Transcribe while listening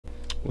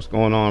What's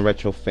going on,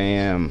 Retro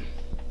Fam?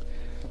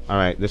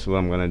 Alright, this is what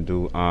I'm gonna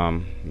do.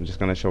 I'm just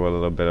gonna show a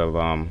little bit of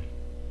well,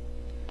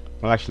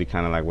 actually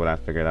kind of like what I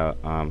figured out,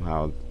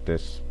 how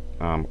this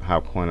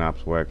how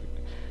CoinOps work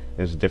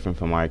is different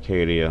from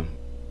Arcadia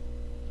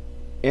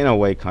in a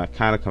way,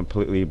 kind of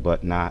completely,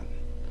 but not.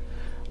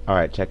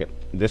 Alright, check it.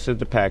 This is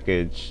the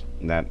package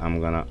that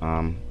I'm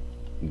gonna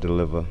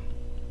deliver.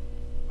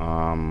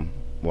 Well,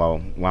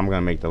 I'm gonna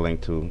make the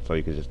link to, so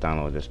you can just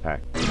download this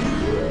pack.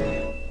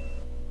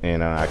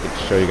 And I can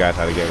show you guys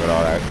how to get rid of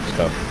all that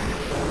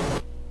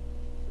stuff.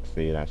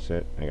 See, that's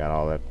it. I got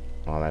all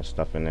that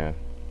stuff in there,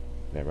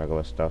 that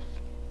regular stuff.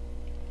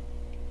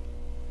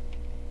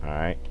 All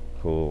right,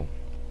 cool.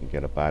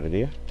 Get up out of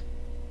there.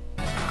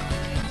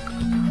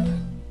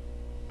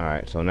 All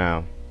right, so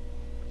now,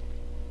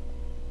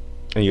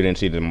 and you didn't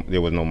see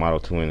there was no Model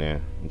 2 in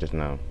there just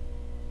now,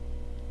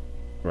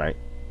 right?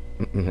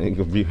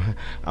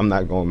 I'm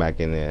not going back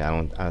in there.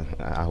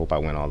 I hope I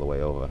went all the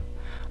way over.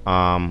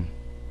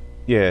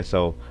 Yeah,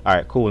 so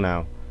alright, cool.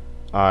 Now,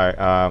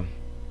 alright,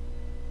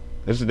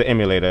 this is the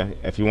emulator.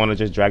 If you want to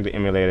just drag the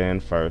emulator in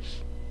first,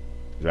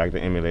 drag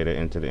the emulator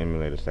into the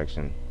emulator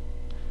section.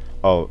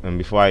 Oh, and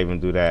before I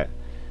even do that,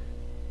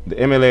 the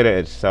emulator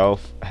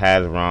itself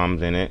has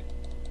ROMs in it,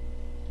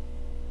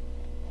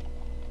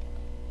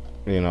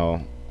 you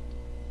know,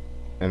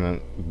 and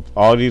then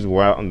all these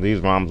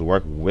ROMs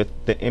work with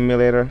the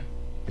emulator,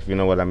 if you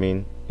know what I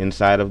mean.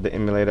 Inside of the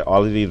emulator,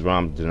 all of these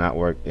ROMs do not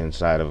work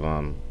inside of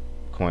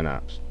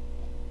CoinOps.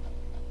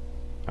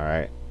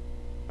 Alright,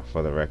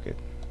 for the record.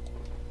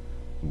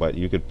 But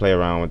you could play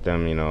around with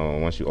them, you know,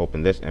 once you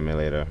open this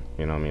emulator,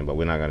 you know what I mean, but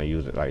we're not going to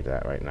use it like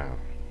that right now.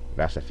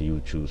 That's if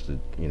you choose to,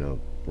 you know,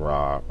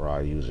 raw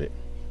use it.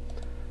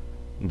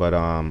 But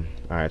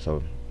alright,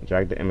 so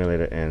drag the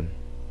emulator in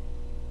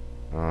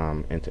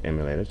into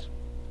emulators.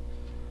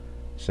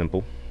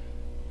 Simple.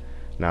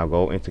 Now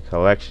go into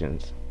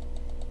collections,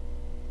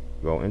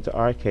 go into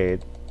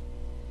arcade,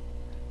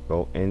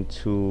 go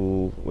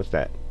into, what's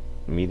that,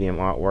 medium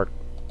artwork,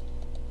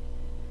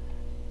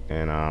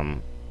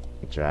 and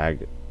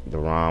drag the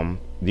ROM.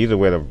 These are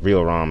where the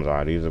real ROMs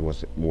are. These are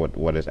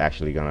what is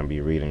actually gonna be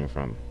reading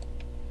from.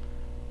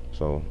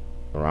 So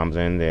the ROMs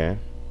are in there.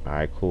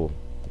 Alright, cool.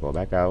 Go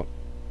back out,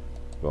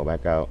 go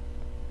back out,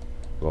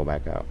 go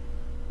back out.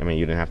 I mean,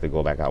 you didn't have to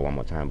go back out one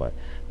more time, but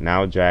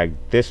now drag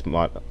this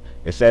model.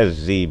 It says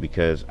Z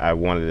because I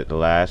wanted it to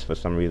last for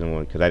some reason,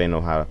 because I didn't know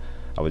how.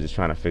 I was just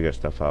trying to figure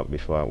stuff out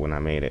before when I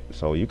made it.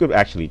 So you could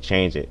actually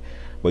change it,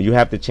 but you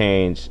have to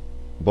change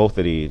both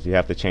of these. You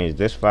have to change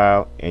this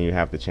file and you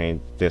have to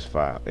change this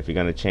file. If you're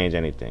going to change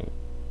anything,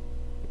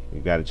 you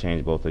got to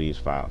change both of these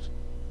files.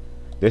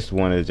 This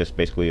one is just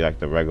basically like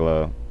the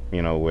regular,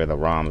 you know, where the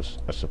ROMs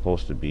are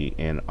supposed to be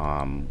in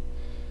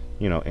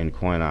you know, in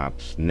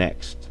CoinOps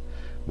Next.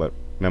 But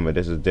remember,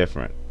 this is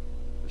different,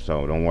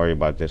 so don't worry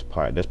about this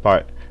part. This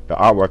part, the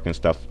artwork and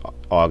stuff,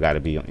 all got to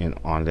be in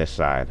on this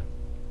side,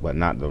 but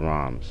not the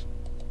ROMs.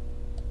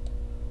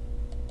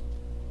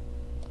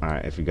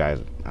 Alright, if you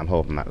guys, I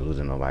hope I'm not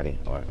losing nobody,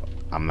 or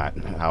I'm not,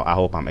 I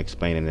hope I'm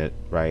explaining it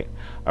right.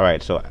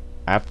 Alright, so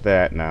after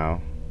that,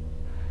 now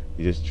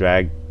you just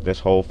drag this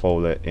whole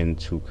folder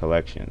into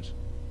collections.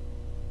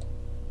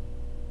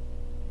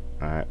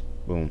 Alright,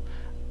 boom.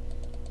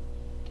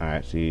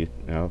 Alright, see, you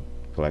know,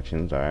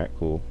 collections. Alright,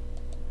 cool.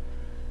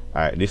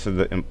 Alright, this is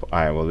the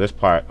alright, well, this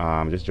part,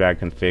 just drag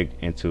config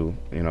into,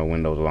 you know,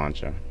 Windows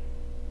launcher.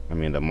 I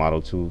mean the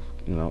Model 2,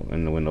 you know,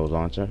 in the Windows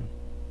launcher.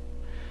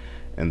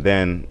 And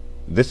then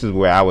this is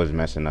where I was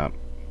messing up.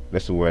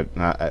 This is where,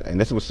 and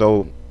this was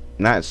so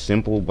not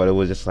simple, but it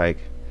was just like,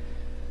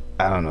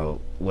 I don't know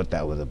what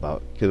that was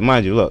about. Because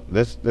mind you, look,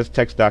 this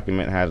text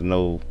document has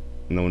no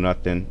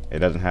nothing. It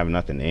doesn't have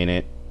nothing in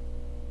it.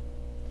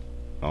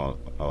 Oh,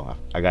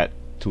 I got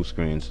two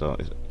screens, so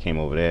it came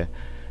over there.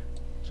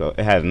 So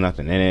it has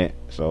nothing in it.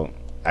 So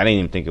I didn't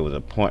even think it was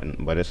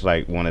important, but it's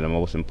like one of the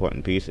most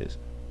important pieces.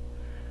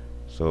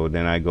 So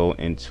then I go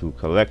into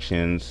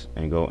collections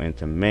and go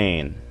into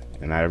main,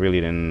 and I really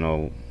didn't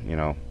know, you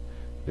know,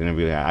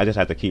 I just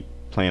had to keep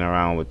playing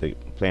around with it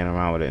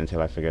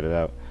until I figured it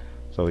out.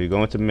 So you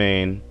go into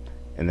main,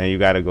 and then you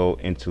got to go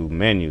into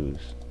menus,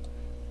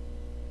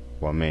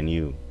 well,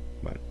 menu,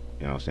 but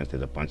you know, since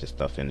there's a bunch of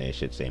stuff in there, it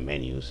should say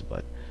menus.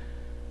 But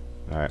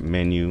alright,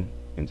 menu,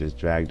 and just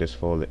drag this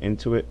folder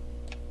into it,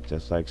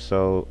 just like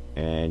so,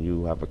 and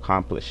you have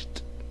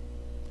accomplished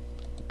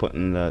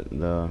putting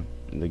the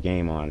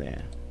game on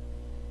there.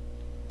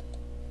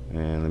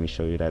 And let me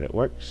show you that it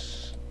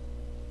works.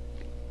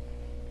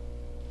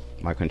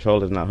 My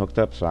controller's not hooked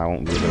up, so I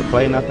won't be able to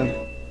play nothing.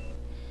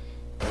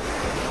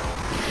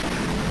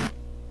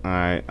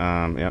 Alright,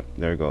 yep,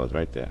 there it goes,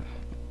 right there.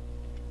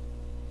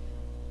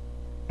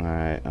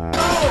 Alright, enter.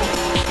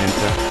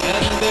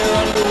 And they're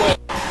underway.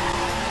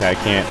 So I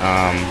can't,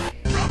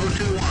 Bravo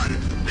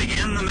 2-1,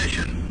 begin the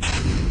mission.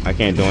 I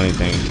can't do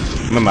anything.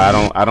 Remember,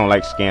 I don't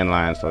like scan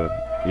lines, so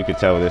you could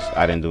tell this,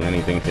 I didn't do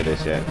anything to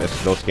this yet.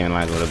 Those scan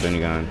lines would have been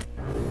gone.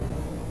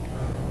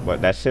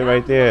 But that's it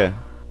right there.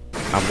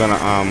 I'm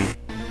gonna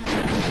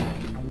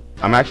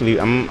I'm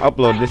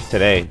upload this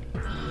today.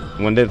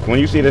 When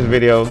you see this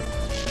video,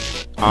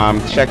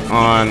 check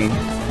on.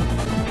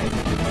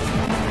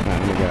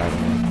 Let me get out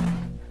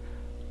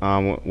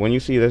of here. When you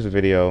see this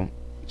video,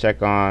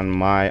 check on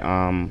my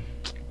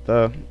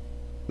the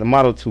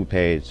Model 2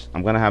 page.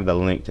 I'm gonna have the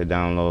link to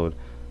download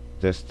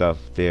this stuff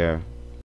there.